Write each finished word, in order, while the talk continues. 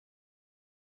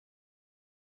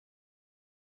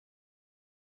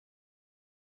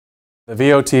The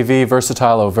VOTV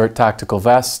Versatile Overt Tactical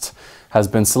Vest has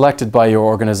been selected by your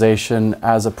organization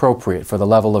as appropriate for the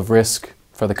level of risk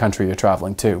for the country you're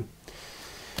traveling to.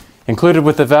 Included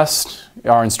with the vest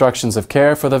are instructions of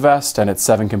care for the vest and its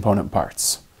 7 component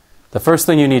parts. The first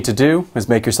thing you need to do is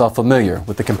make yourself familiar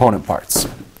with the component parts.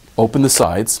 Open the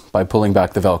sides by pulling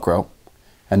back the Velcro,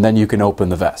 and then you can open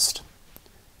the vest.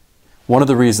 One of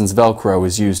the reasons Velcro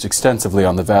is used extensively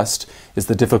on the vest is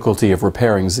the difficulty of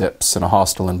repairing zips in a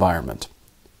hostile environment.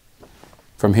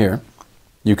 From here,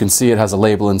 you can see it has a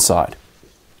label inside.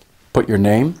 Put your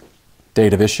name,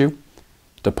 date of issue,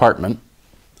 department,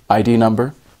 ID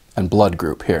number, and blood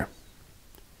group here.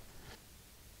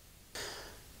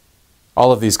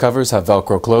 All of these covers have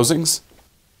Velcro closings,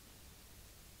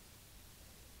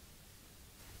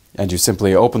 and you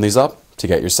simply open these up to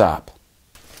get your SAP.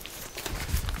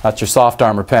 That's your soft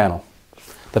armor panel.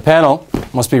 The panel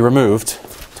must be removed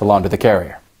to launder the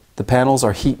carrier. The panels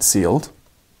are heat sealed.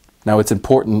 Now it's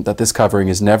important that this covering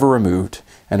is never removed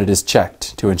and it is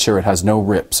checked to ensure it has no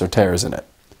rips or tears in it.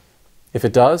 If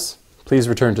it does, please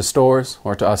return to stores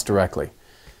or to us directly.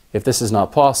 If this is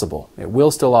not possible, it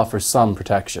will still offer some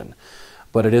protection,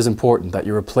 but it is important that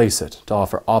you replace it to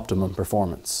offer optimum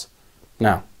performance.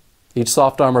 Now, each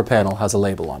soft armor panel has a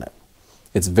label on it.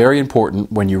 It's very important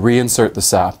when you reinsert the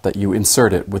SAP that you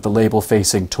insert it with the label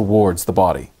facing towards the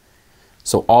body.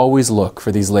 So always look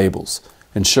for these labels,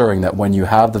 ensuring that when you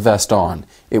have the vest on,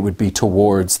 it would be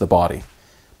towards the body.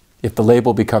 If the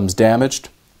label becomes damaged,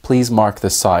 please mark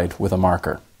this side with a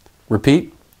marker.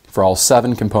 Repeat for all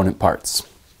 7 component parts: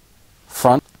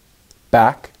 front,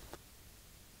 back,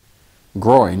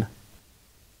 groin,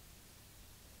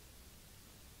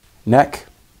 neck,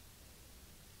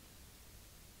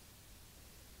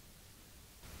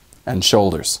 and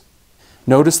shoulders.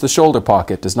 Notice the shoulder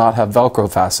pocket does not have Velcro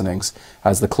fastenings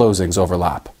as the closings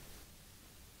overlap.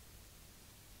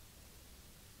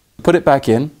 Put it back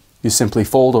in, you simply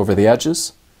fold over the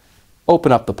edges,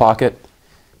 open up the pocket,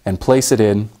 and place it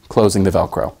in, closing the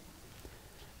Velcro.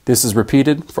 This is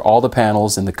repeated for all the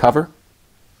panels in the cover,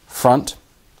 front,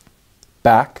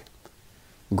 back,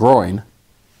 groin,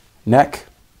 neck,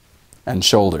 and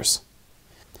shoulders.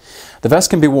 The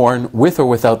vest can be worn with or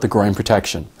without the groin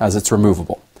protection, as it's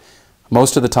removable.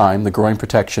 Most of the time, the groin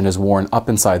protection is worn up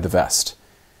inside the vest.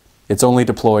 It's only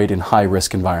deployed in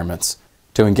high-risk environments.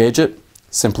 To engage it,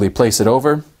 simply place it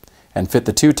over and fit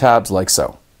the 2 tabs like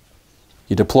so.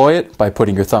 You deploy it by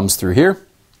putting your thumbs through here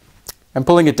and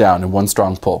pulling it down in one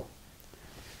strong pull.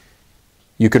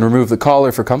 You can remove the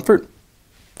collar for comfort.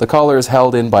 The collar is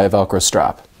held in by a Velcro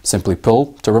strap. Simply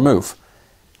pull to remove.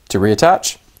 To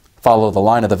reattach, follow the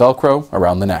line of the Velcro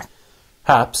around the neck.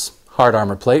 HAPs, hard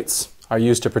armor plates, are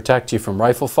used to protect you from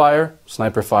rifle fire,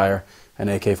 sniper fire,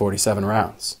 and AK-47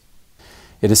 rounds.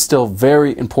 It is still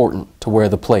very important to wear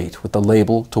the plate with the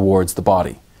label towards the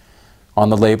body. On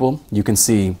the label, you can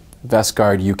see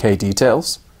VestGuard UK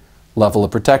details, level of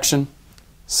protection,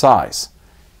 size,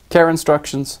 care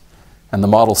instructions, and the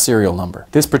model serial number.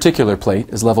 This particular plate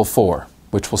is level 4,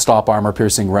 which will stop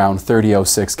armor-piercing round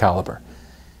 .30-06 caliber.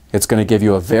 It's going to give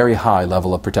you a very high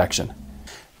level of protection.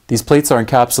 These plates are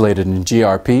encapsulated in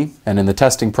GRP, and in the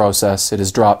testing process it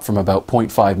is dropped from about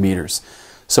 0.5 meters.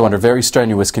 So under very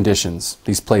strenuous conditions,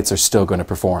 these plates are still going to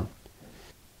perform.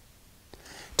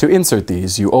 To insert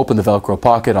these, you open the Velcro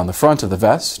pocket on the front of the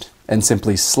vest and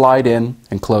simply slide in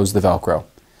and close the Velcro.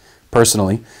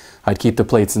 Personally, I'd keep the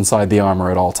plates inside the armor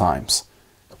at all times.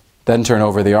 Then turn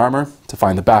over the armor to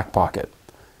find the back pocket.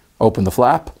 Open the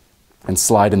flap and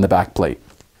slide in the back plate.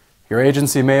 Your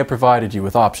agency may have provided you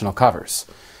with optional covers.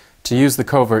 To use the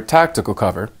covert tactical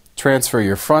cover, transfer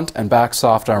your front and back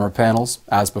soft armor panels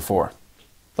as before.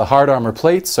 The hard armor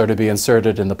plates are to be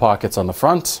inserted in the pockets on the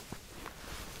front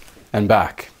and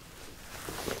back.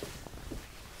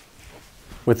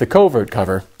 With the covert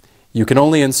cover, you can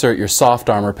only insert your soft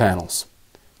armor panels.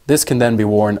 This can then be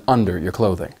worn under your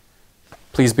clothing.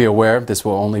 Please be aware this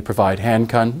will only provide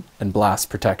handgun and blast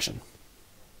protection.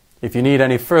 If you need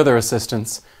any further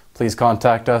assistance, please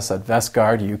contact us at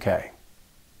VestGuard UK.